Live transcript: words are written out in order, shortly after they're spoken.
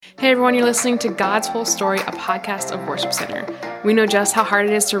Hey everyone, you're listening to God's Whole Story, a podcast of Worship Center. We know just how hard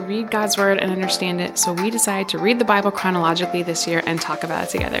it is to read God's Word and understand it, so we decided to read the Bible chronologically this year and talk about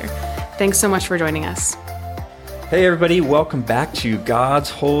it together. Thanks so much for joining us. Hey everybody, welcome back to God's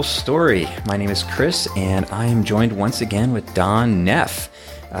Whole Story. My name is Chris, and I am joined once again with Don Neff.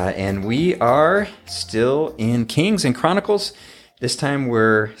 And we are still in Kings and Chronicles. This time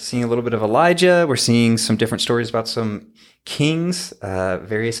we're seeing a little bit of Elijah. We're seeing some different stories about some kings,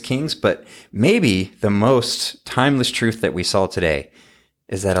 various kings, but maybe the most timeless truth that we saw today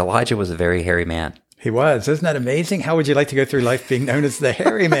is that Elijah was a very hairy man. He was. Isn't that amazing? How would you like to go through life being known as the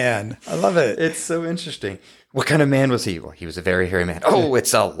hairy man? I love it. It's so interesting. What kind of man was he? Well, he was a very hairy man. Oh,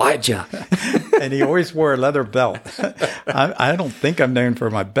 it's Elijah. And he always wore a leather belt. I don't think I'm known for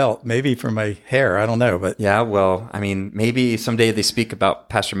my belt. Maybe for my hair. I don't know. But yeah, well, I mean, maybe someday they speak about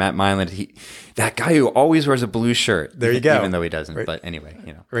Pastor Matt Milan. That guy who always wears a blue shirt. There you go. Even though he doesn't. Right. But anyway,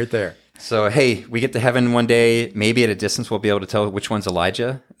 Right there. So, hey, we get to heaven one day. Maybe at a distance we'll be able to tell which one's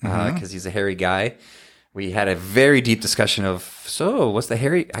Elijah because he's a hairy guy. We had a very deep discussion of, what's the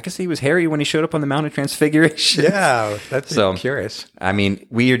hairy? I guess he was hairy when he showed up on the Mount of Transfiguration. Yeah, that's so curious. I mean,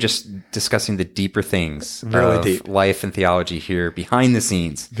 we are just discussing the deeper things really deep life and theology here behind the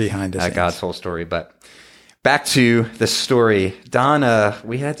scenes. Behind the scenes. God's Whole Story. But back to the story. Don,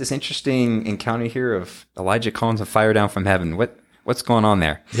 we had this interesting encounter here of Elijah calling some fire down from heaven. What's going on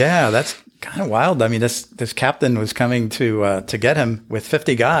there? Yeah, that's kind of wild. I mean, this captain was coming to get him with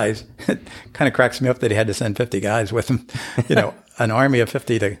 50 guys. It kind of cracks me up that he had to send 50 guys with him, an army of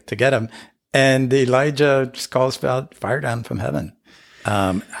 50 to get him. And Elijah just calls fire down from heaven.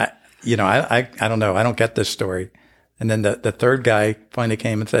 I don't know. I don't get this story. And then the third guy finally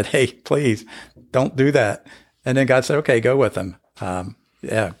came and said, "Hey, please don't do that." And then God said, "Okay, go with him."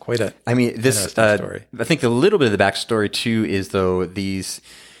 Yeah, quite a. I mean, this story. I think a little bit of the backstory too is though these.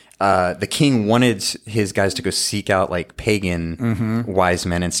 The king wanted his guys to go seek out like pagan wise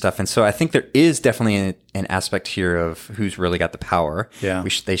men and stuff. And so I think there is definitely an aspect here of who's really got the power. Yeah.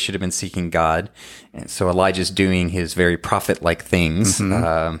 They should have been seeking God. And so Elijah's doing his very prophet-like things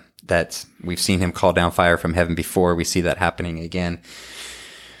that we've seen him call down fire from heaven before. We see that happening again.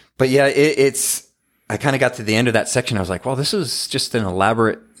 But yeah, I kind of got to the end of that section. I was like, well, this is just an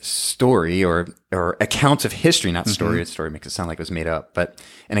elaborate story or account of history, not story. Story makes it sound like it was made up, but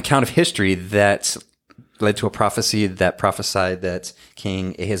an account of history that led to a prophecy that prophesied that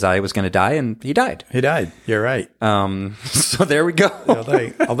King Ahaziah was going to die, and he died. He died. You're right. So there we go.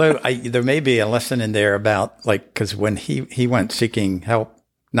 Although there may be a lesson in there about because when he went seeking help,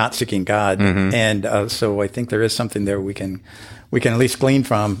 not seeking God, and so I think there is something there we can at least glean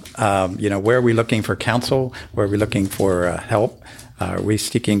from. Where are we looking for counsel? Where are we looking for help? Are we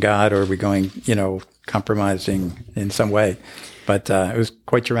seeking God, or are we going, compromising in some way? But it was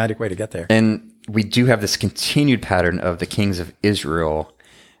quite a dramatic way to get there. And we do have this continued pattern of the kings of Israel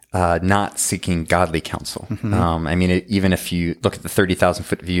not seeking godly counsel. I mean, even if you look at the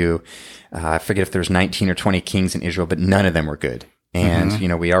 30,000-foot view, I forget if there's 19 or 20 kings in Israel, but none of them were good. And,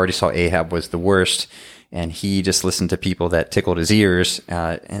 we already saw Ahab was the worst, and he just listened to people that tickled his ears,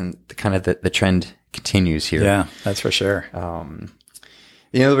 and kind of the trend continues here. Yeah, that's for sure.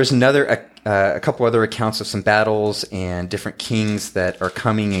 There was a couple other accounts of some battles and different kings that are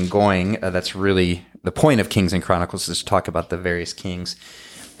coming and going. That's really the point of Kings and Chronicles, is to talk about the various kings.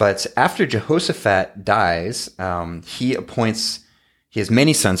 But after Jehoshaphat dies, he has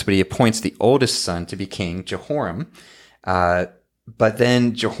many sons, but he appoints the oldest son to be king, Jehoram. But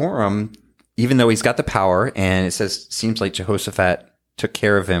then Jehoram, even though he's got the power, and it seems like Jehoshaphat took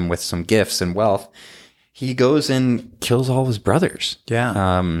care of him with some gifts and wealth, he goes and kills all his brothers.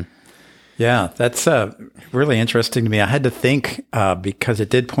 Yeah. That's really interesting to me. I had to think because it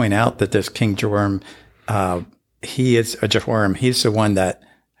did point out that this King Joram, he's the one that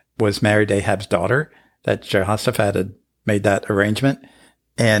was married to Ahab's daughter, that Jehoshaphat had made that arrangement.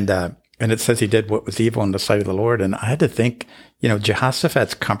 And it says he did what was evil in the sight of the Lord. And I had to think,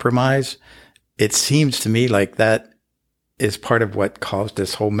 Jehoshaphat's compromise, it seems to me like that is part of what caused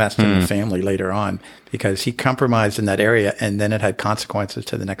this whole mess in the family later on, because he compromised in that area, and then it had consequences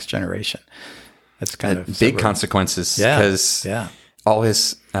to the next generation. That's kind of big consequences, because all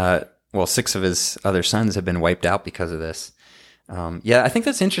his, 6 of his other sons have been wiped out because of this. I think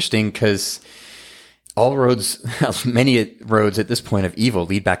that's interesting because many roads at this point of evil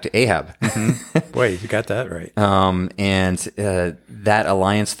lead back to Ahab. Boy, you got that right. And that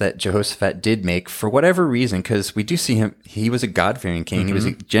alliance that Jehoshaphat did make, for whatever reason, because we do see him, he was a God-fearing king. He was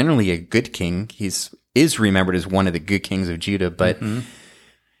generally a good king. Is remembered as one of the good kings of Judah, but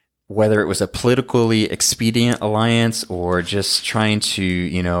whether it was a politically expedient alliance or just trying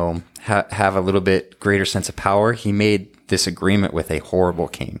to, have a little bit greater sense of power, he made this agreement with a horrible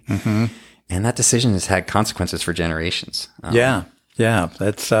king. Mm-hmm. And that decision has had consequences for generations. Yeah,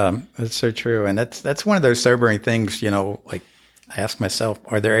 that's so true. And that's one of those sobering things, like I ask myself,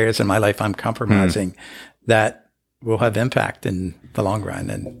 are there areas in my life I'm compromising that will have impact in the long run?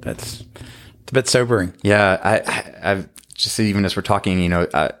 And it's a bit sobering. Yeah, I've just, even as we're talking,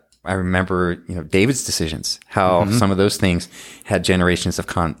 I remember, David's decisions, how some of those things had generations of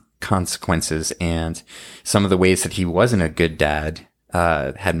consequences, and some of the ways that he wasn't a good dad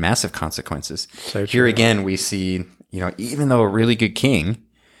had massive consequences. So here again, we see, even though a really good king,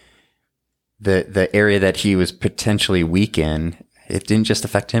 the area that he was potentially weak in, it didn't just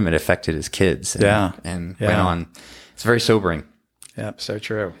affect him; it affected his kids. And went on. It's very sobering. Yeah, so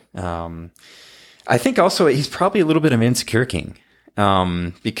true. I think also he's probably a little bit of an insecure king.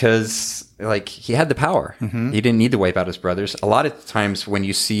 Because he had the power. Mm-hmm. He didn't need to wipe out his brothers. A lot of times when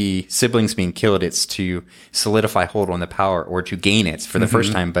you see siblings being killed, it's to solidify hold on the power or to gain it for the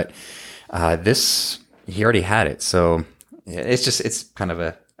first time. But he already had it. So it's kind of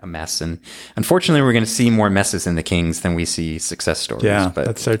a mess. And unfortunately, we're going to see more messes in the kings than we see success stories. Yeah, but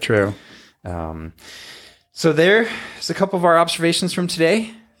that's so true. So there's a couple of our observations from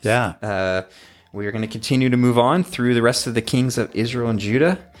today. Yeah. We are going to continue to move on through the rest of the kings of Israel and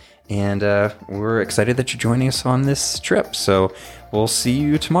Judah. And we're excited that you're joining us on this trip. So we'll see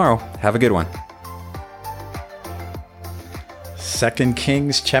you tomorrow. Have a good one. 2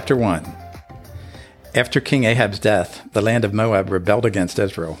 Kings chapter 1. After King Ahab's death, the land of Moab rebelled against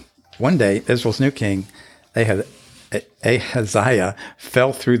Israel. One day, Israel's new king, Ahaziah,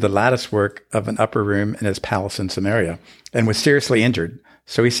 fell through the latticework of an upper room in his palace in Samaria and was seriously injured.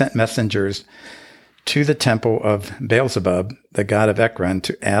 So he sent messengers to the temple of Beelzebub, the god of Ekron,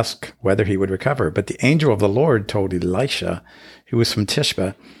 to ask whether he would recover. But the angel of the Lord told Elisha, who was from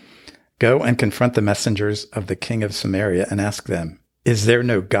Tishbe, "Go and confront the messengers of the king of Samaria and ask them, 'Is there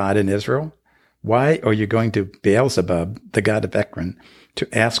no God in Israel? Why are you going to Beelzebub, the god of Ekron,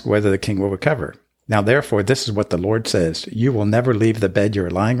 to ask whether the king will recover? Now therefore, this is what the Lord says, you will never leave the bed you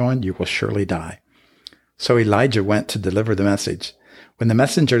are lying on, you will surely die.'" So Elijah went to deliver the message. When the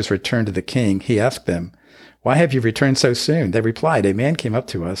messengers returned to the king, he asked them, "Why have you returned so soon?" They replied, "A man came up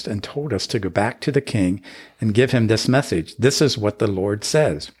to us and told us to go back to the king and give him this message. This is what the Lord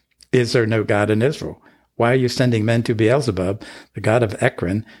says. Is there no God in Israel? Why are you sending men to Beelzebub, the god of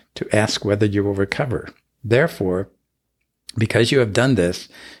Ekron, to ask whether you will recover? Therefore, because you have done this,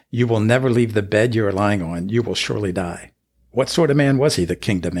 you will never leave the bed you are lying on. You will surely die." "What sort of man was he?" the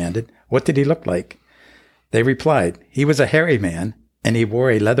king demanded. "What did he look like?" They replied, "He was a hairy man, and he wore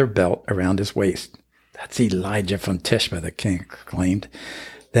a leather belt around his waist." "That's Elijah from Tishbe," the king exclaimed.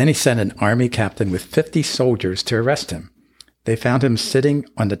 Then he sent an army captain with 50 soldiers to arrest him. They found him sitting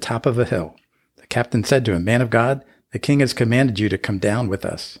on the top of a hill. The captain said to him, "Man of God, the king has commanded you to come down with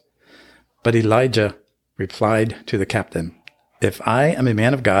us." But Elijah replied to the captain, "If I am a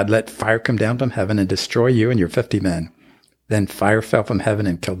man of God, let fire come down from heaven and destroy you and your 50 men." Then fire fell from heaven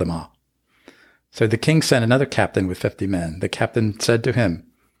and killed them all. So the king sent another captain with 50 men. The captain said to him,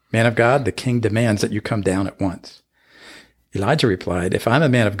 "Man of God, the king demands that you come down at once." Elijah replied, "If I'm a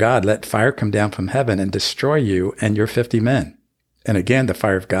man of God, let fire come down from heaven and destroy you and your 50 men." And again the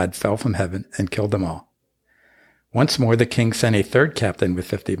fire of God fell from heaven and killed them all. Once more the king sent a third captain with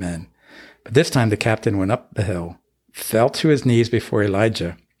 50 men. But this time the captain went up the hill, fell to his knees before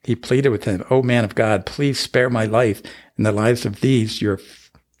Elijah. He pleaded with him, "O man of God, please spare my life and the lives of these your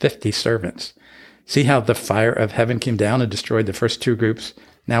 50 servants. See how the fire of heaven came down and destroyed the first two groups?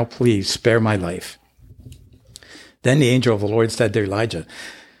 Now please spare my life." Then the angel of the Lord said to Elijah,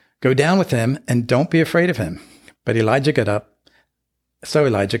 "Go down with him and don't be afraid of him." But Elijah got up. So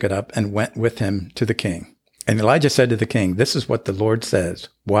Elijah got up and went with him to the king. And Elijah said to the king, "This is what the Lord says.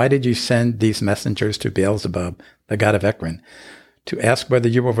 Why did you send these messengers to Beelzebub, the god of Ekron, to ask whether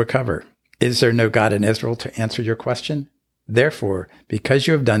you will recover? Is there no God in Israel to answer your question? Therefore, because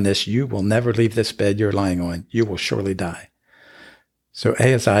you have done this, you will never leave this bed you're lying on. You will surely die." So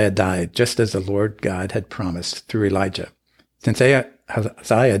Ahaziah died, just as the Lord God had promised through Elijah. Since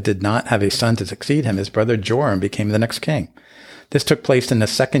Ahaziah did not have a son to succeed him, his brother Joram became the next king. This took place in the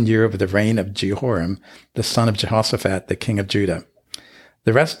second year of the reign of Jehoram, the son of Jehoshaphat, the king of Judah.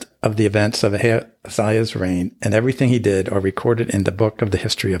 The rest of the events of Ahaziah's reign and everything he did are recorded in the book of the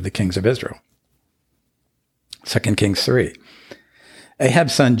history of the kings of Israel. 2 Kings 3.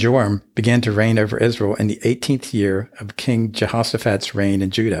 Ahab's son Joram began to reign over Israel in the 18th year of King Jehoshaphat's reign in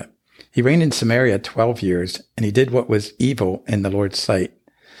Judah. He reigned in Samaria 12 years, and he did what was evil in the Lord's sight.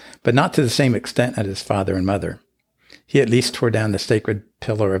 but not to the same extent as his father and mother. He at least tore down the sacred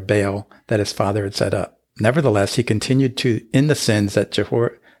pillar of Baal that his father had set up. Nevertheless, he continued in the sins that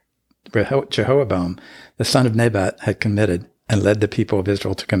Jehoram, the son of Nebat, had committed and led the people of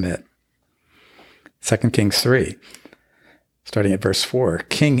Israel to commit. 2 Kings 3, starting at verse 4.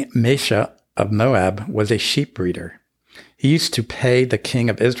 King Mesha of Moab was a sheep breeder. He used to pay the king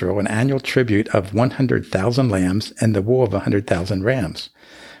of Israel an annual tribute of 100,000 lambs and the wool of 100,000 rams.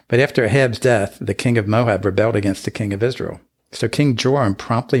 But after Ahab's death, the king of Moab rebelled against the king of Israel. So King Joram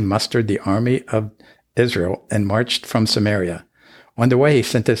promptly mustered the army of Israel and marched from Samaria. On the way, he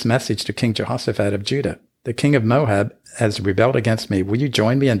sent this message to King Jehoshaphat of Judah. The king of Moab has rebelled against me. Will you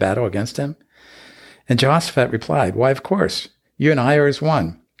join me in battle against him? And Jehoshaphat replied, why, of course. You and I are as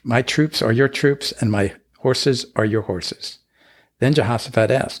one. My troops are your troops, and my horses are your horses. Then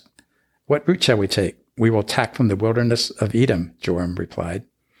Jehoshaphat asked, what route shall we take? We will attack from the wilderness of Edom, Joram replied.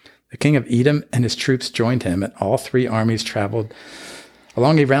 The king of Edom and his troops joined him, and all three armies traveled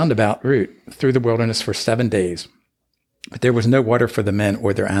along a roundabout route through the wilderness for 7 days. But there was no water for the men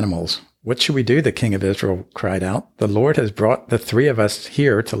or their animals. What should we do? The king of Israel cried out. The Lord has brought the three of us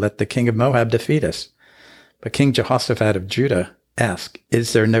here to let the king of Moab defeat us. But King Jehoshaphat of Judah asked,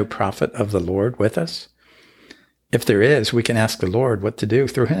 is there no prophet of the Lord with us? If there is, we can ask the Lord what to do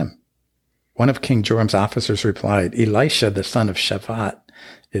through him. One of King Joram's officers replied, Elisha, the son of Shaphat,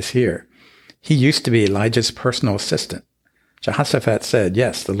 is here. He used to be Elijah's personal assistant. Jehoshaphat said,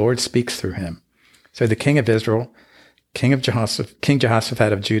 yes, the Lord speaks through him. So the king of Israel, King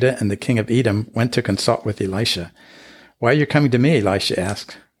Jehoshaphat of Judah, and the king of Edom went to consult with Elisha. Why are you coming to me? Elisha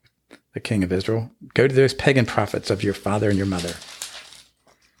asked the king of Israel. Go to those pagan prophets of your father and your mother.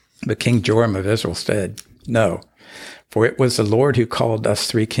 But King Joram of Israel said, no, for it was the Lord who called us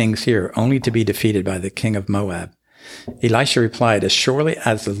three kings here, only to be defeated by the king of Moab. Elisha replied, as surely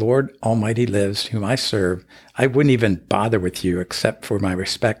as the Lord Almighty lives, whom I serve, I wouldn't even bother with you except for my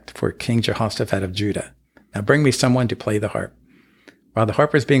respect for King Jehoshaphat of Judah. Now bring me someone to play the harp. While the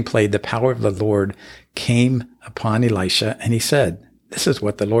harp was being played, the power of the Lord came upon Elisha, and he said, this is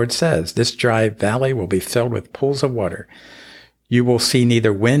what the Lord says. This dry valley will be filled with pools of water. You will see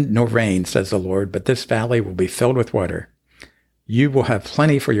neither wind nor rain, says the Lord, but this valley will be filled with water. You will have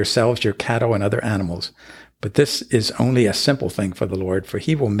plenty for yourselves, your cattle, and other animals. But this is only a simple thing for the Lord, for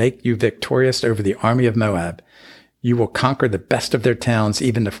he will make you victorious over the army of Moab. You will conquer the best of their towns,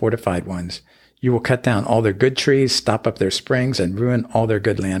 even the fortified ones. You will cut down all their good trees, stop up their springs, and ruin all their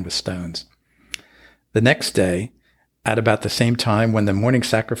good land with stones. The next day, at about the same time when the morning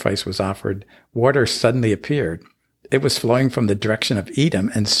sacrifice was offered, water suddenly appeared. It was flowing from the direction of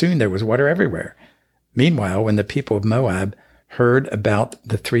Edom, and soon there was water everywhere. Meanwhile, when the people of Moab heard about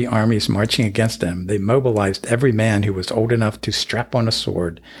the three armies marching against them, they mobilized every man who was old enough to strap on a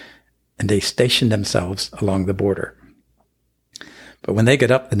sword, and they stationed themselves along the border. But when they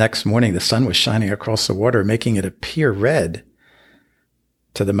got up the next morning, the sun was shining across the water, making it appear red.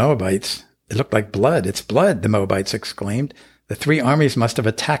 To the Moabites, it looked like blood. It's blood, the Moabites exclaimed. The three armies must have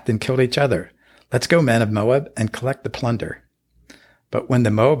attacked and killed each other. Let's go, men of Moab, and collect the plunder. But when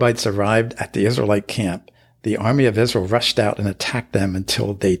the Moabites arrived at the Israelite camp, the army of Israel rushed out and attacked them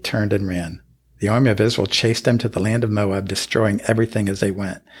until they turned and ran. The army of Israel chased them to the land of Moab, destroying everything as they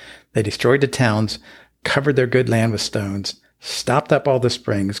went. They destroyed the towns, covered their good land with stones, stopped up all the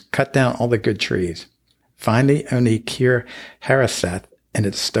springs, cut down all the good trees. Finally, only Kir Hareseth and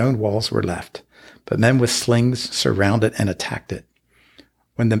its stone walls were left, but men with slings surrounded and attacked it.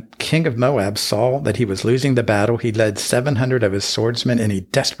 When the king of Moab saw that he was losing the battle, he led 700 of his swordsmen in a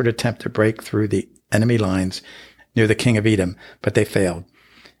desperate attempt to break through the enemy lines near the king of Edom, but they failed.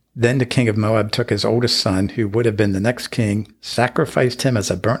 Then the king of Moab took his oldest son, who would have been the next king, sacrificed him as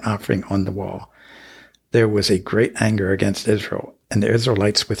a burnt offering on the wall. There was a great anger against Israel, and the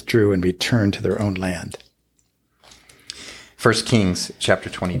Israelites withdrew and returned to their own land. 1 Kings chapter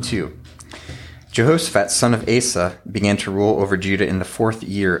 22. Jehoshaphat, son of Asa, began to rule over Judah in the 4th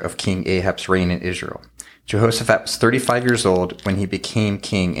year of King Ahab's reign in Israel. Jehoshaphat was 35 years old when he became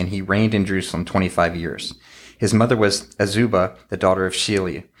king, and he reigned in Jerusalem 25 years. His mother was Azubah, the daughter of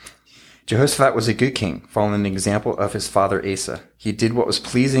Shealtiel. Jehoshaphat was a good king, following the example of his father Asa. He did what was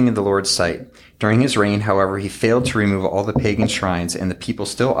pleasing in the Lord's sight. During his reign, however, he failed to remove all the pagan shrines, and the people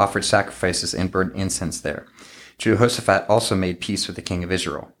still offered sacrifices and burned incense there. Jehoshaphat also made peace with the king of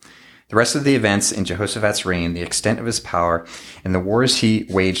Israel. The rest of the events in Jehoshaphat's reign, the extent of his power, and the wars he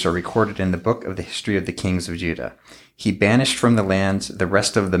waged are recorded in the book of the history of the kings of Judah. He banished from the land the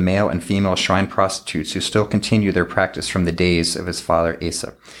rest of the male and female shrine prostitutes who still continue their practice from the days of his father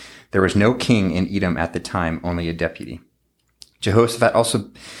Asa. There was no king in Edom at the time, only a deputy. Jehoshaphat also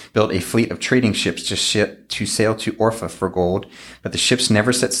built a fleet of trading ships to sail to Orpha for gold, but the ships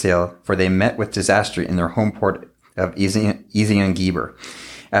never set sail, for they met with disaster in their home port of Ezion-Geber.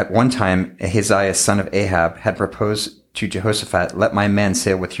 At one time, Ahaziah, son of Ahab, had proposed to Jehoshaphat, "Let my men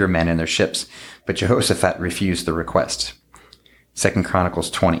sail with your men in their ships," but Jehoshaphat refused the request. 2 Chronicles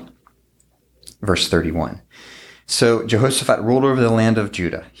 20, verse 31. So Jehoshaphat ruled over the land of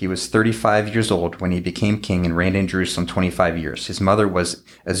Judah. He was 35 years old when he became king and reigned in Jerusalem 25 years. His mother was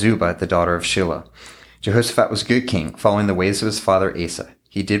Azubah, the daughter of Shila. Jehoshaphat was a good king, following the ways of his father Asa.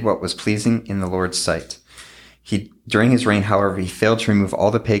 He did what was pleasing in the Lord's sight. During his reign, however, he failed to remove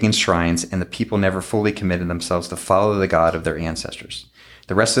all the pagan shrines, and the people never fully committed themselves to follow the God of their ancestors.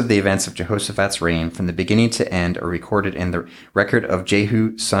 The rest of the events of Jehoshaphat's reign, from the beginning to end, are recorded in the record of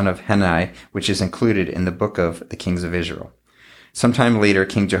Jehu, son of Hanani, which is included in the book of the kings of Israel. Sometime later,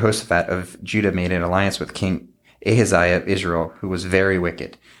 King Jehoshaphat of Judah made an alliance with King Ahaziah of Israel, who was very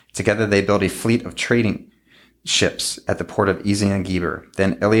wicked. Together they built a fleet of trading ships at the port of Ezion-Geber.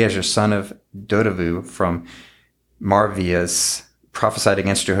 Then Eleazar, son of Dodavu from Marvias, prophesied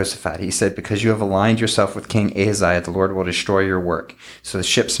against Jehoshaphat. He said, "Because you have aligned yourself with King Ahaziah, the Lord will destroy your work." So the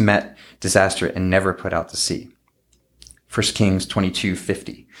ships met disaster and never put out to sea. 1 Kings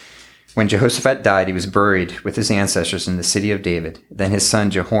 22:50. When Jehoshaphat died, he was buried with his ancestors in the city of David. Then his son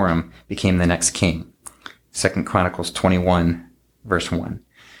Jehoram became the next king. 2 Chronicles 21, verse 1.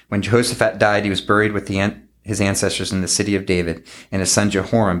 When Jehoshaphat died, he was buried with his ancestors in the city of David, and his son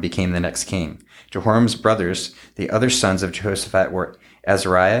Jehoram became the next king. Jehoram's brothers, the other sons of Jehoshaphat, were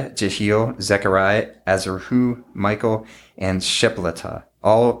Azariah, Jehiel, Zechariah, Azarhu, Michael, and Sheplatah.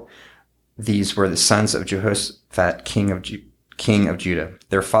 All these were the sons of Jehoshaphat, king of Judah.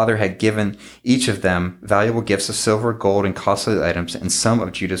 Their father had given each of them valuable gifts of silver, gold, and costly items, and some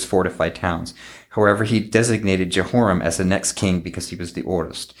of Judah's fortified towns. However, he designated Jehoram as the next king because he was the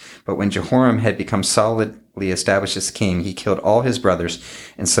oldest. But when Jehoram had become solidly established as king, he killed all his brothers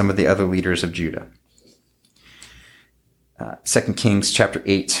and some of the other leaders of Judah. 2 Kings chapter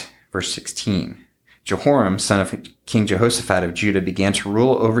 8, verse 16. Jehoram, son of King Jehoshaphat of Judah, began to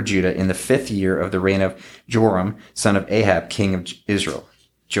rule over Judah in the 5th year of the reign of Joram, son of Ahab, king of Israel.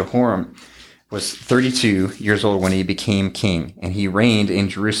 Jehoram was 32 years old when he became king, and he reigned in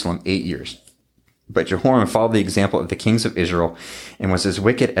Jerusalem 8 years. But Jehoram followed the example of the kings of Israel and was as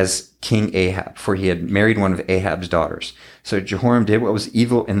wicked as King Ahab, for he had married one of Ahab's daughters. So Jehoram did what was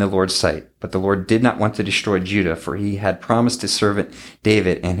evil in the Lord's sight. But the Lord did not want to destroy Judah, for he had promised his servant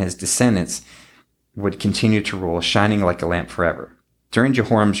David and his descendants would continue to rule, shining like a lamp forever. During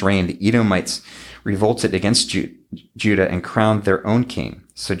Jehoram's reign, the Edomites revolted against Judah and crowned their own king.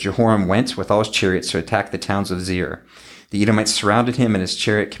 So Jehoram went with all his chariots to attack the towns of Zeir. The Edomites surrounded him and his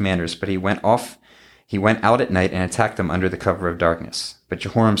chariot commanders, but he went out at night and attacked them under the cover of darkness. But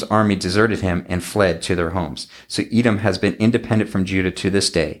Jehoram's army deserted him and fled to their homes. So Edom has been independent from Judah to this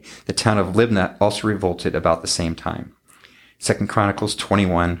day. The town of Libnah also revolted about the same time. 2 Chronicles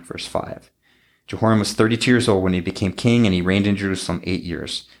 21, verse 5. Jehoram was 32 years old when he became king, and he reigned in Jerusalem 8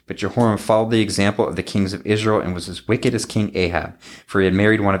 years. But Jehoram followed the example of the kings of Israel and was as wicked as King Ahab, for he had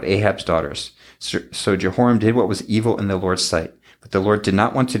married one of Ahab's daughters. So Jehoram did what was evil in the Lord's sight. But the Lord did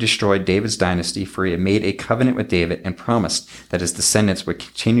not want to destroy David's dynasty, for he had made a covenant with David and promised that his descendants would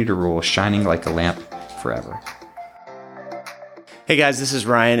continue to rule, shining like a lamp forever. Hey guys, this is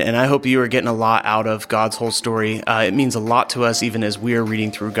Ryan, and I hope you are getting a lot out of God's whole story. It means a lot to us even as we are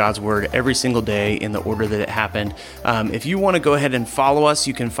reading through God's Word every single day in the order that it happened. If you want to go ahead and follow us,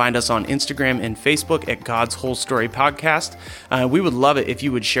 you can find us on Instagram and Facebook at God's Whole Story Podcast. We would love it if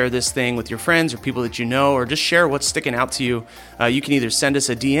you would share this thing with your friends or people that you know, or just share what's sticking out to you. You can either send us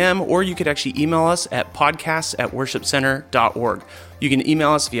a DM, or you could actually email us at podcasts@worshipcenter.org. You can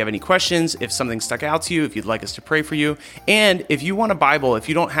email us if you have any questions, if something stuck out to you, if you'd like us to pray for you. And if you want a Bible, if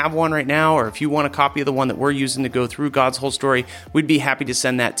you don't have one right now, or if you want a copy of the one that we're using to go through God's whole story, we'd be happy to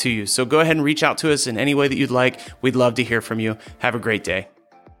send that to you. So go ahead and reach out to us in any way that you'd like. We'd love to hear from you. Have a great day.